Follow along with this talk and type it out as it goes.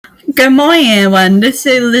Good morning, everyone. This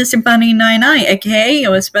is Lizzie Bunny 99, aka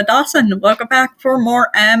Elizabeth Dawson. Welcome back for more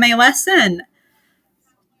anime lesson.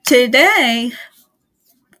 Today,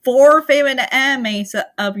 4 favorite animes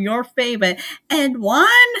of your favorite, and one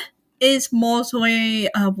is mostly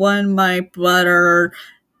one of my brother's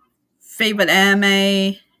favorite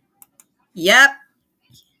anime. Yep,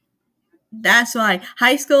 that's right.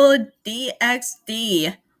 High School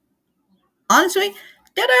DxD. Honestly,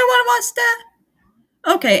 did I want to watch that?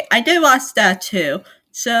 Okay, I did watch that too.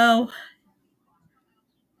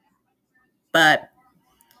 But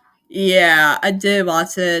yeah, I did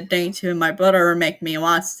watch it. Thanks to my brother make me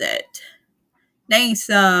watch it. Thanks,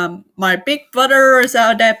 my big brother is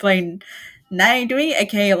out there playing 93,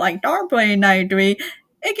 aka like Dark playing 93,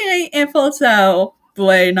 aka InfoCell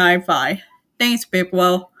play 95. Thanks, big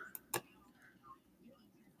bro.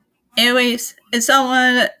 Anyways, if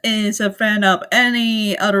someone is a fan of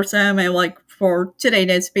any other anime, like for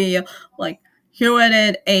today's video, like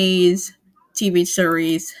Hiiro A's TV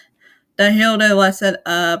series, the Hiiro lesson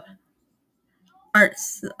of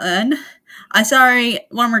Arslan. I'm sorry,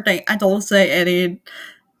 one more thing. I don't say any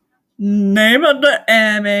name of the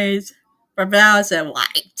animes, but that was it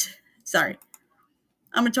right. Sorry.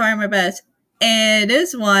 I'm gonna try my best. And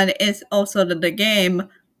this one is also the game.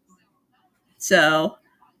 So,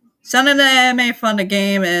 some of the anime from the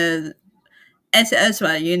game is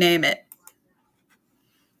SSY, you name it.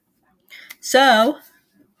 So,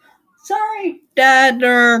 sorry that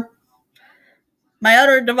my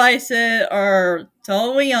other devices are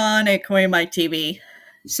totally on, including my TV.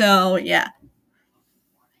 So, yeah.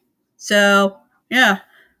 So,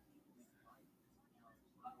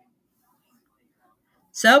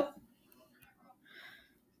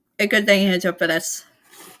 a good thing is for this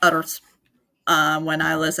others when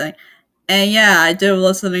I listen. And yeah, I do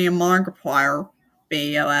listen to your Markiplier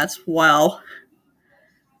video as well.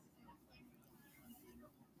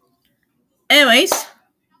 Anyways,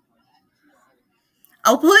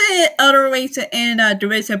 I'll put other links in the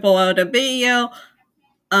description below the video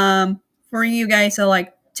for you guys to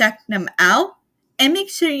like check them out. And make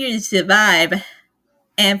sure you survive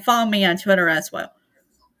and follow me on Twitter as well.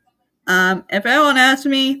 If anyone asks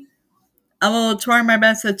me, I will try my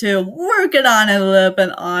best to work it on a little bit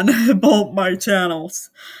on both my channels.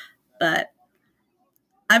 But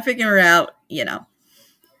I figure it out,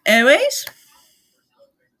 Anyways,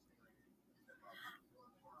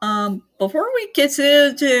 before we get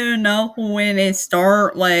to know when it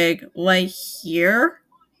start, like right here,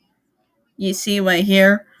 you see right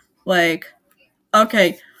here, like,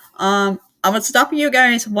 okay, I would stop you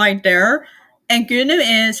guys right there. And good news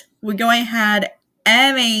is we're going to have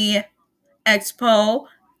Anime Expo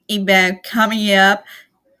event coming up.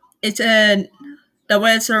 It's the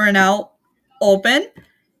websites are now open.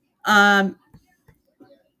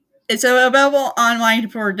 It's available online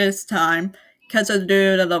for this time because of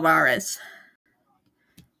the virus.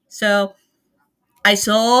 So I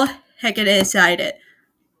so heckin' excited.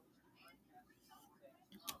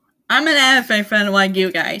 I'm an anime fan like you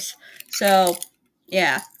guys. So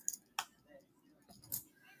yeah.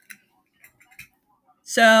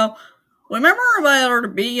 So remember about the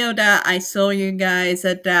video that I showed you guys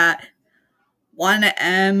that one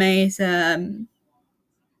anime's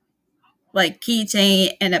like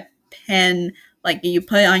keychain and a pen, like you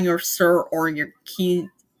put on your shirt or your key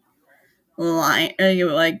line,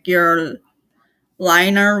 like your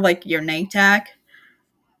liner, like your name tag,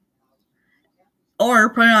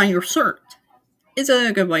 or put it on your shirt. It's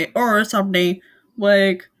a good way, or something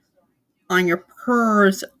like on your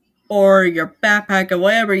purse or your backpack or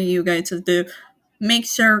whatever you guys do. Make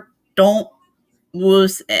sure don't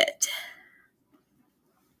lose it.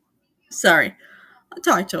 Sorry, I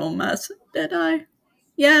talked to a mess, did I?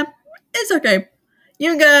 Yeah, it's okay.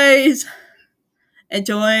 You guys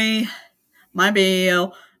enjoy my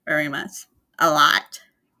video very much. A lot.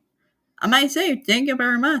 I might say thank you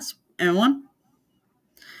very much, everyone.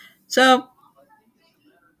 So,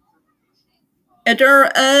 if there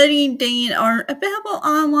are anything are available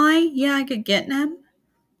online, yeah, I could get them.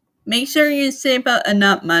 Make sure you save up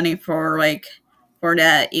enough money for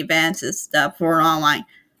the events and stuff for online.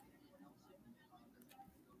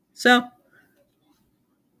 So,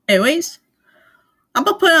 anyways, I'm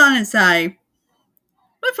gonna put it on the side.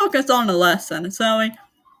 Let's focus on the lesson, so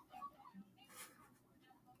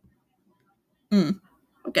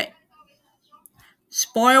okay.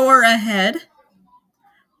 Spoiler ahead.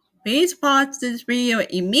 Please pause this video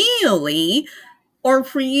immediately, or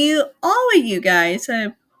for all of you guys,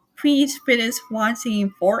 please finish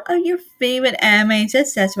watching 4 of your favorite animes,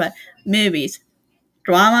 etc. Movies,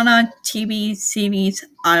 drama, TV series,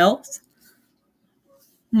 IELTS.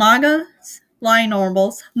 Mangas, light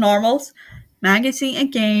novels, magazine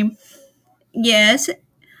and game. Yes,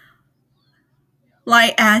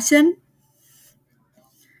 like action.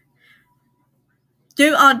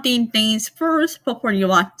 Do all these things first before you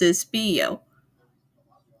watch this video.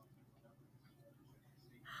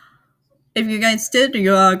 If you guys did,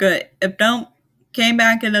 you are good. If don't, came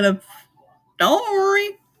back into the... Don't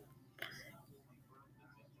worry.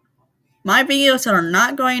 My videos are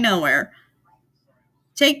not going nowhere.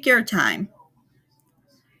 Take your time.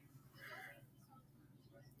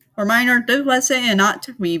 Reminder, this was a not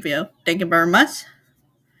review. Thank you very much.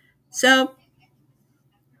 So,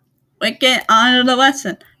 let's get on to the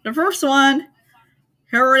lesson. The first one,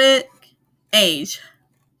 heroic age.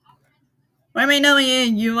 Let me know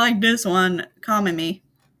if you like this one. Comment me.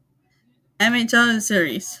 MHL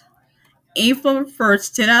series. April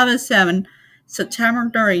 1st, 2007.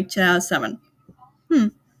 September 30, 2007.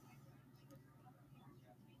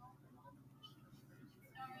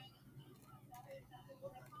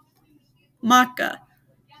 Maka.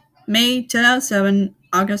 May 2007,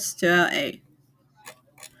 August 2008.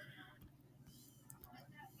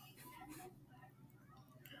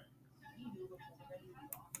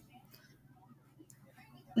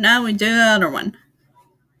 Now we do the other one.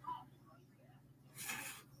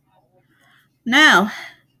 Now,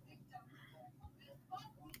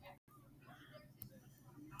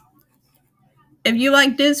 if you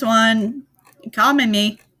like this one, comment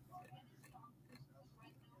me.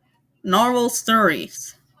 Novel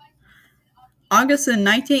stories. August of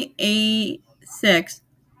 1986,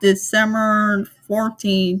 December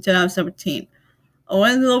 14, 2017.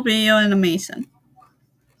 Original video animation.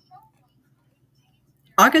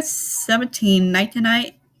 August 17,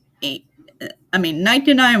 1998.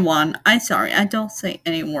 1991. I'm sorry, I don't say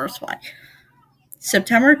any words. Why?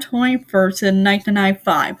 September 21st,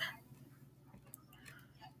 1995.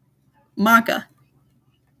 Manga.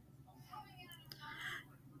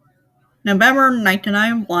 November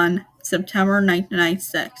 1991, September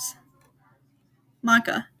 1996.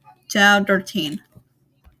 Manga. 2013.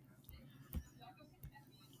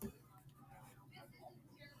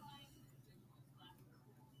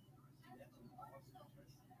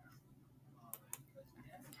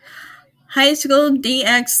 High School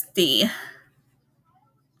DxD.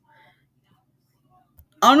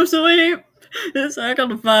 Honestly, it's kind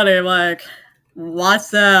of funny. Like,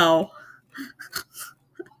 what's that?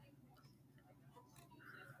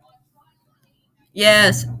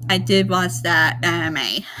 Yes, I did watch that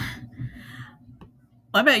anime.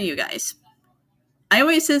 What about you guys? I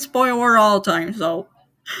always say spoiler all the time, so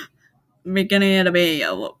beginning of the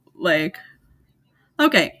video, like,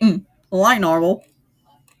 okay, light novel.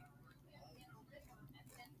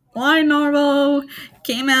 Light novel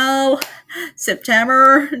came out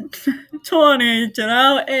September 20,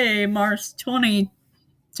 2008, March 20,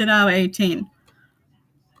 2018.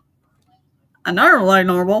 Another light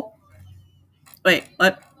novel. Wait,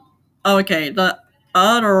 what? Okay, the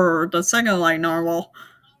second light novel.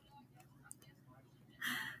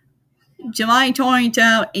 July 20,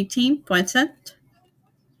 2018, present.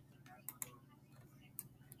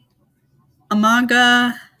 A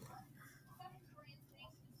manga.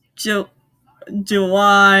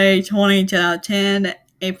 July 20, 2010,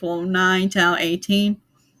 April 9, 2018.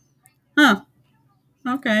 Huh.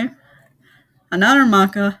 Okay. Another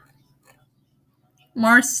manga.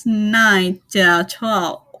 March 9,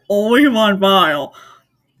 2012. Only one file.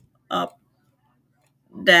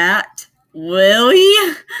 That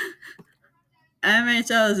really?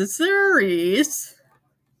 MHL is a series.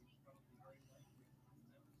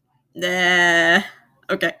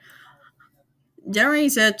 Okay. January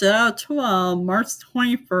 2012, March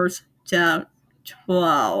 21st,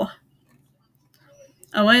 2012.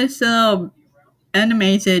 I went so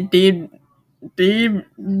animated DVD.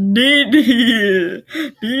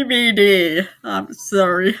 I'm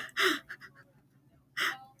sorry.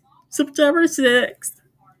 September 6th,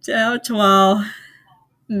 2012.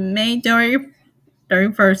 May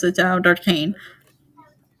 31st, 2013.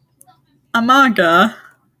 A manga.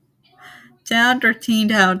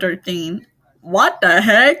 2013. What the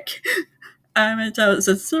heck? I mean, that was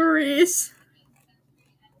a series.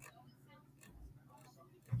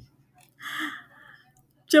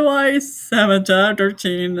 July 7th,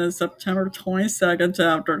 2013, and September 22nd,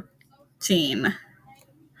 2013.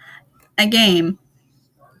 A game.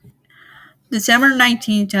 December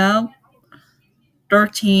 19th,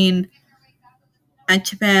 2013, and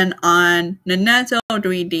Japan on Nintendo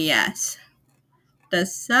 3DS. The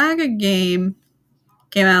Saga game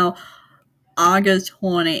came out August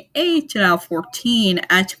 28, 2014,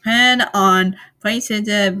 at Japan on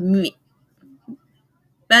PlayStation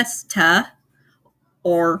Vesta,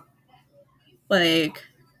 or like,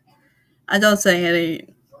 I don't say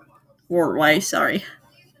any word right, sorry.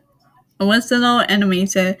 Original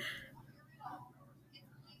animated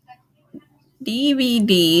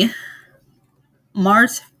DVD,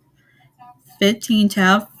 March 15,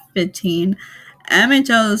 2015,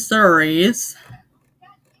 amateur series,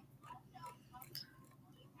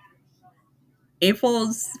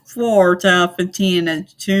 April 4, 2015,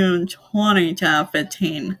 and June 20,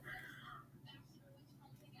 2015.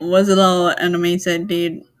 Original animated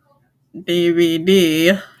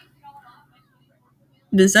DVD,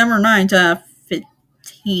 December 9,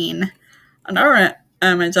 2015. Another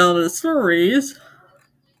amateur series,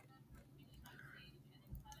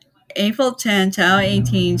 April 10,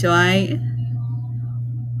 2018, July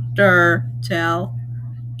 3rd,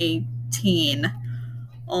 2018.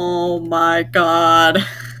 Oh my god.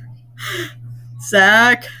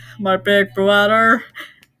 Zach, my big brother,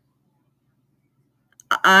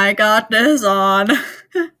 I got this on.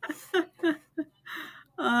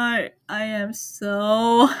 I am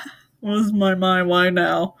so losing my mind right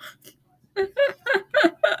now.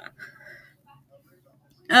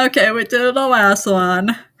 Okay, we did the last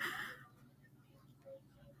one.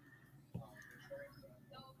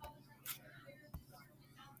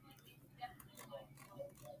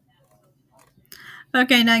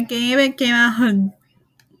 Okay, that game came out on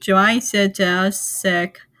July 6,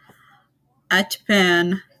 2006 at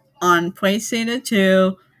Japan on PlayStation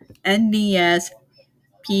 2, NDS,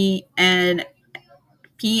 and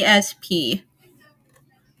PSP.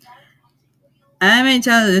 Anime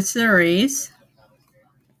the series,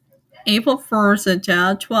 April 1st,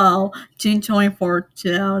 2012, June 24th,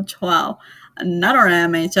 2012. Another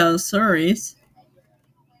anime series,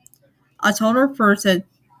 October 1st,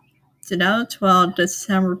 2012,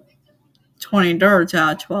 December 23rd,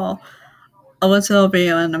 2012. A little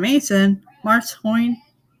video animation, March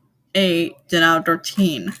 28th,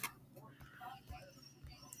 2013.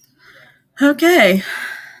 Okay.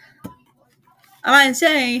 I might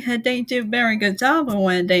say that they do very good job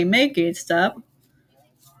when they make it stuff.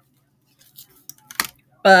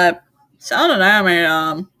 But some of them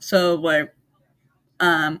I'm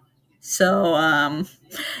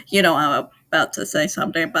about to say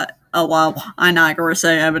something, but oh well, I'm not gonna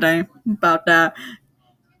say everything about that.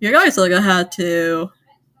 You guys are gonna have to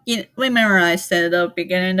remember I said at the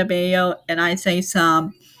beginning of the video, and I say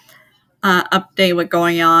some update what's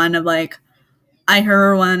going on of like I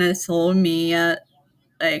heard one that told me if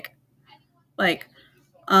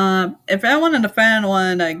anyone in the fan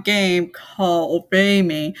wanted a game called Obey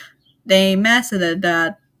Me, they messaged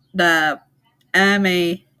that the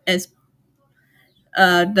anime is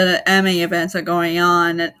the anime events are going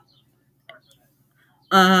on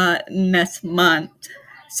next month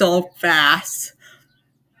so fast.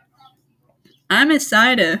 I'm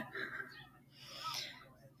excited.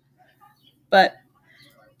 But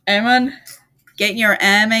everyone get your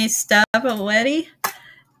anime stuff ready.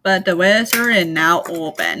 But the wizard is now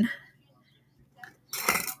open.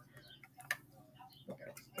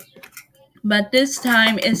 But this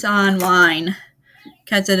time it's online.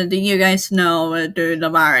 Because you guys know due to the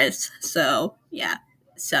virus. So yeah,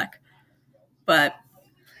 it sucks. But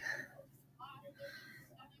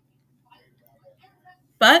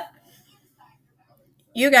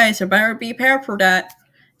you guys are better be prepared for that.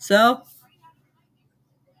 So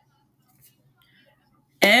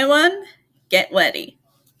everyone get ready.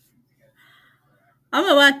 I'm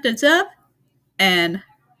gonna wrap this up and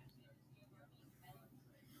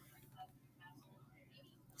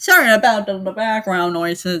sorry about the background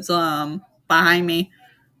noises behind me.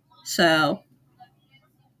 So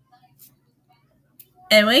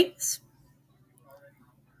anyways,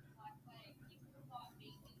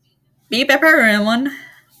 be prepared everyone,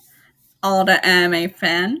 all the anime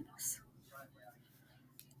fans.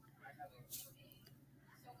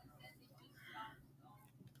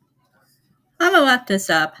 I'm gonna wrap this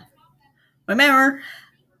up. Remember,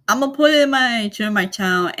 I'm gonna put it in my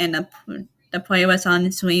channel and the playlist on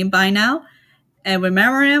the screen by now. And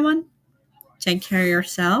remember everyone, take care of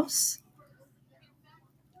yourselves.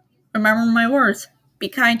 Remember my words. Be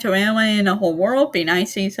kind to anyone in the whole world. Be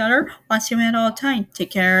nice to each other. Watch you at all time.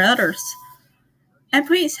 Take care of others. And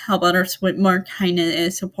please help others with more kindness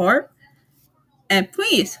and support. And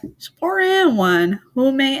please support anyone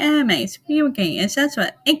who make animes, video games,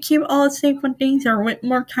 etc. And keep all safe from danger with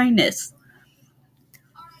more kindness.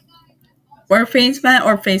 Wear face mask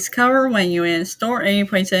or face cover when you're in a store or any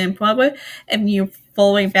place in public. If you're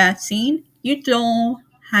fully vaccinated, you don't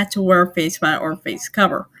have to wear face mask or face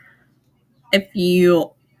cover. If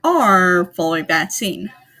you are fully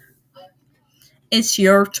vaccinated. It's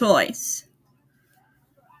your choice.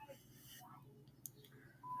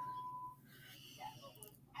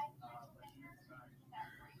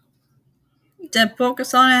 To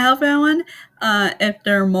focus on a health one, if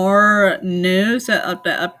there are more news of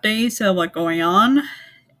the updates of what's going on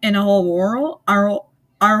in the whole world,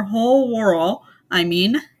 our whole world, I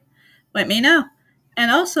mean, let me know.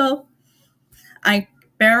 And also, I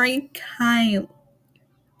very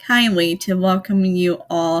kindly to welcome you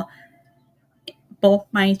all both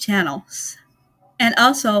my channels. And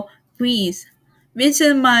also, please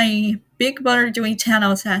visit my Big Brother doing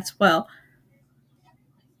channels as well.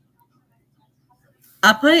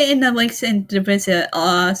 I'll put it in the links in the visit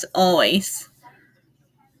as always.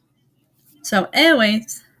 So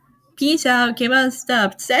anyways, peace out, keep us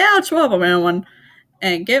up, stay out of trouble everyone,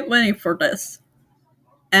 and get ready for this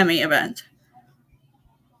Emmy event.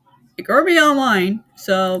 It's gonna be online,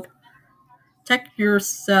 so check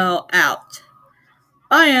yourself out.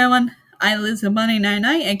 Bye everyone, I'm Elizabeth Bunny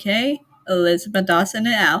 99, aka Elizabeth Dawson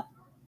and out.